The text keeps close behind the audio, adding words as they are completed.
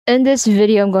In this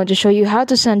video, I'm going to show you how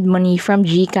to send money from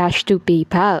Gcash to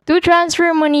PayPal. To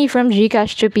transfer money from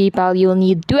Gcash to PayPal, you'll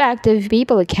need two active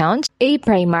PayPal accounts, a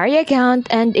primary account,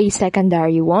 and a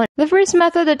secondary one. The first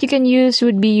method that you can use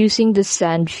would be using the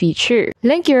send feature.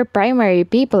 Link your primary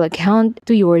PayPal account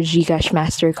to your Gcash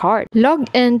MasterCard. Log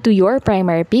in to your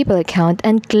primary PayPal account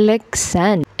and click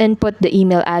send. Input the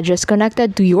email address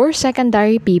connected to your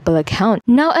secondary PayPal account.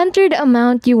 Now enter the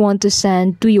amount you want to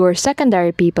send to your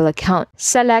secondary PayPal account.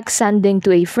 Select sending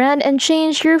to a friend and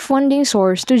change your funding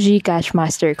source to Gcash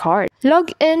MasterCard.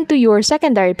 Log in to your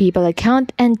secondary PayPal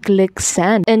account and click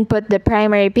send. Input the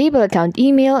primary PayPal account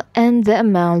email and the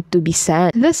amount to be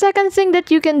sent. The second thing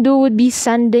that you can do would be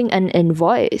sending an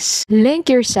invoice. Link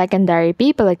your secondary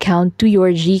PayPal account to your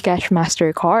Gcash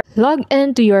MasterCard. Log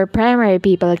in to your primary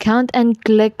PayPal account and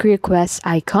click request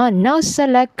icon. Now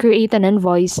select create an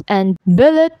invoice and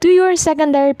bill it to your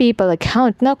secondary PayPal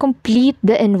account. Now complete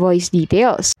the invoice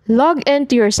details. Log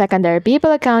into your secondary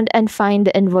PayPal account and find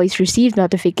the invoice received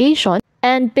notification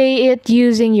and pay it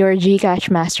using your Gcash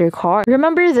MasterCard.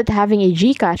 Remember that having a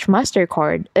Gcash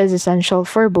MasterCard is essential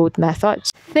for both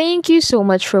methods. Thank you so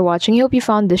much for watching. I hope you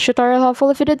found this tutorial helpful.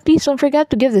 If you did, please don't forget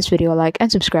to give this video a like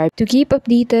and subscribe to keep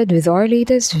updated with our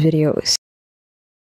latest videos.